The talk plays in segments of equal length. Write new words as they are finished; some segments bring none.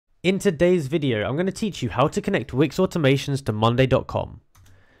In today's video, I'm going to teach you how to connect Wix automations to monday.com.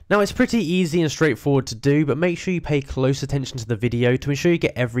 Now it's pretty easy and straightforward to do, but make sure you pay close attention to the video to ensure you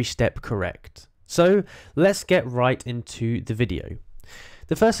get every step correct. So let's get right into the video.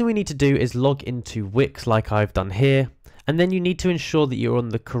 The first thing we need to do is log into Wix like I've done here, and then you need to ensure that you're on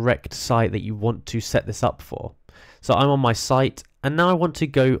the correct site that you want to set this up for. So I'm on my site, and now I want to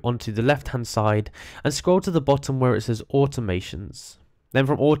go onto the left hand side and scroll to the bottom where it says automations. Then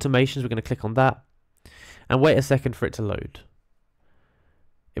from automations, we're going to click on that and wait a second for it to load.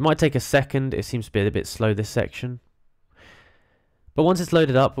 It might take a second. It seems to be a bit slow, this section. But once it's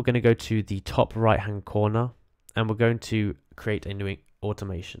loaded up, we're going to go to the top right hand corner and we're going to create a new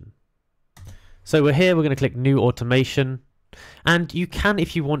automation. So we're here, we're going to click new automation. And you can,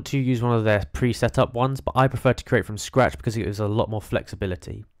 if you want to, use one of their pre-set up ones, but I prefer to create from scratch because it gives a lot more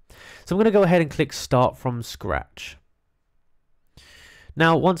flexibility. So I'm going to go ahead and click start from scratch.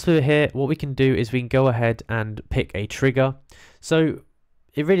 Now, once we're here, what we can do is we can go ahead and pick a trigger. So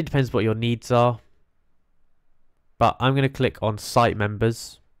it really depends what your needs are. But I'm going to click on site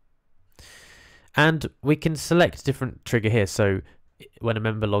members. And we can select a different trigger here. So when a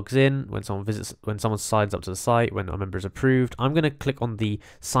member logs in, when someone visits, when someone signs up to the site, when a member is approved, I'm going to click on the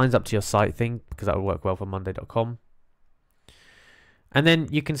signs up to your site thing because that will work well for monday.com. And then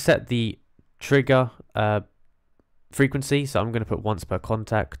you can set the trigger frequency, so I'm going to put once per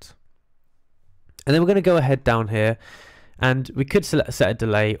contact, and then we're going to go ahead down here and we could set a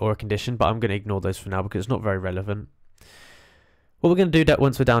delay or a condition, but I'm going to ignore those for now because it's not very relevant. What we're going to do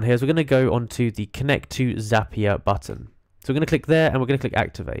once we're down here is we're going to go onto the connect to Zapier button. So we're going to click there and we're going to click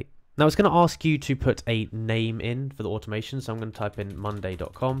activate. Now it's going to ask you to put a name in for the automation, so I'm going to type in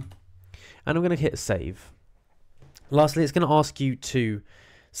monday.com and I'm going to hit save. Lastly, it's going to ask you to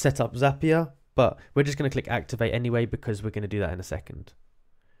set up Zapier, but we're just going to click activate anyway because we're going to do that in a second.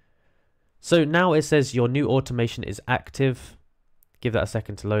 So now it says your new automation is active. Give that a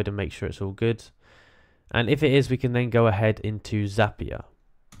second to load and make sure it's all good. And if it is, we can then go ahead into Zapier.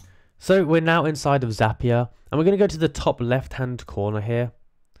 So we're now inside of Zapier and we're going to go to the top left hand corner here.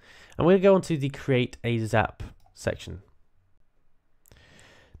 And we're going to go onto the create a zap section.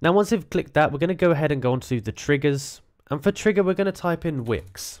 Now once we've clicked that, we're going to go ahead and go onto the triggers. And for trigger, we're going to type in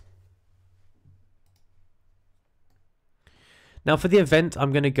Wix. Now for the event,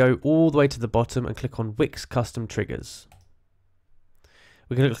 I'm going to go all the way to the bottom and click on Wix Custom Triggers.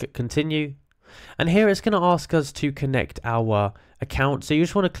 We're going to click Continue. And here it's going to ask us to connect our account. So you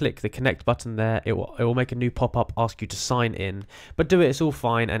just want to click the connect button there. It will make a new pop-up, ask you to sign in. But do it, it's all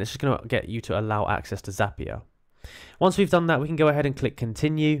fine, and it's just going to get you to allow access to Zapier. Once we've done that, we can go ahead and click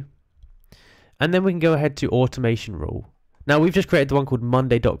Continue. And then we can go ahead to Automation Rule. Now we've just created the one called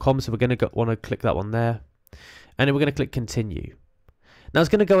monday.com, so we're going to want to click that one there. And then we're going to click continue. Now it's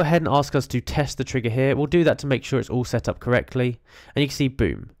going to go ahead and ask us to test the trigger here. We'll do that to make sure it's all set up correctly. And you can see,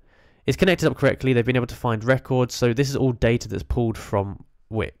 boom, it's connected up correctly. They've been able to find records. So this is all data that's pulled from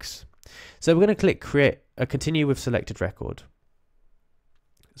Wix. So we're going to click create a continue with selected record.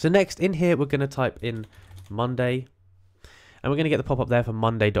 So next in here, we're going to type in Monday. And we're going to get the pop-up there for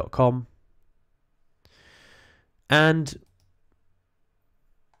monday.com. And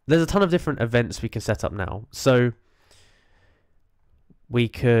there's a ton of different events we can set up now. So we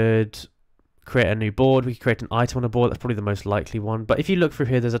could create a new board. We could create an item on a board. That's probably the most likely one. But if you look through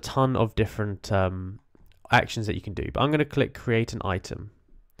here, there's a ton of different actions that you can do. But I'm going to click create an item.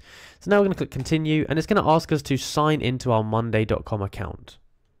 So now we're going to click continue, and it's going to ask us to sign into our monday.com account.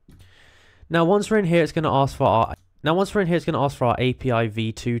 Now once we're in here, it's going to ask for our API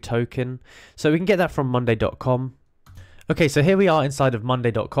v2 token. So we can get that from monday.com. Okay, so here we are inside of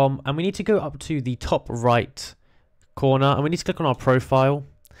monday.com, and we need to go up to the top right corner and we need to click on our profile.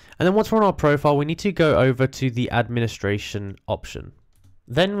 And then once we're on our profile, we need to go over to the administration option.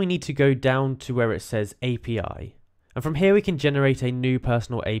 Then we need to go down to where it says API. And from here we can generate a new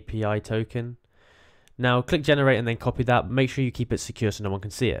personal API token. Now click generate and then copy that. Make sure you keep it secure so no one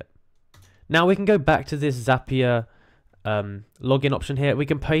can see it. Now we can go back to this Zapier login option here. We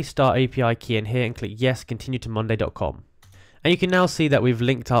can paste our API key in here and click yes, continue to monday.com. And you can now see that we've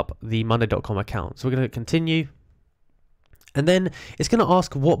linked up the monday.com account. So we're going to continue. And then it's going to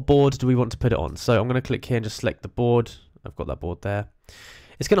ask what board do we want to put it on. So I'm going to click here and just select the board. I've got that board there.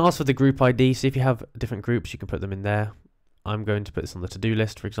 It's going to ask for the group ID. So if you have different groups, you can put them in there. I'm going to put this on the to-do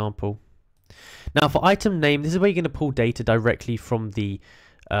list, for example. Now for item name, this is where you're going to pull data directly from the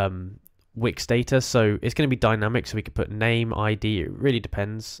Wix data. So it's going to be dynamic. So we can put name, ID. It really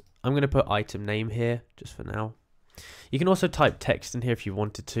depends. I'm going to put item name here just for now. You can also type text in here if you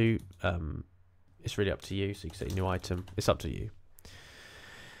wanted to. It's really up to you. So you can say new item. It's up to you.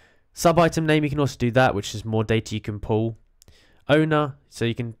 Sub item name, you can also do that, which is more data you can pull. Owner, so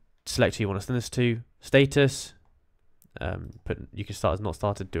you can select who you want to send this to. Status, you can start as not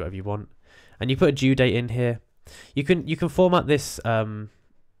started, do whatever you want. And you put a due date in here. You can format this in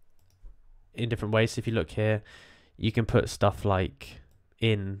different ways. So if you look here, you can put stuff like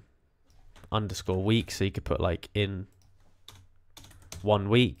in _week. So you could put like in 1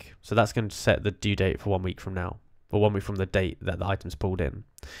 week. So that's going to set the due date for 1 week from now, or 1 week from the date that the item's pulled in.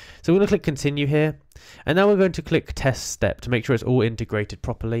 So we're going to click continue here. And now we're going to click test step to make sure it's all integrated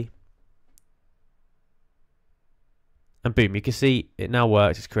properly. And boom, you can see it now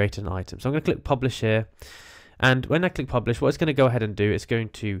works. It's created an item. So I'm going to click publish here. And when I click publish, what it's going to go ahead and do, it's going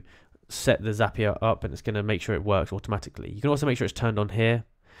to set the Zapier up and it's going to make sure it works automatically. You can also make sure it's turned on here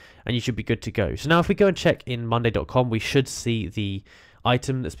and you should be good to go. So now if we go and check in monday.com, we should see the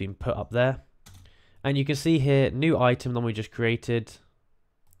item that's been put up there. And you can see here, new item, the one we just created.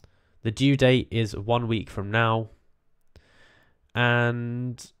 The due date is 1 week from now.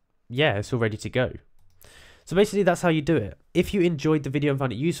 And yeah, it's all ready to go. So basically that's how you do it. If you enjoyed the video and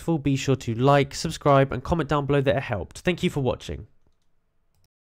found it useful, be sure to like, subscribe and comment down below that it helped. Thank you for watching.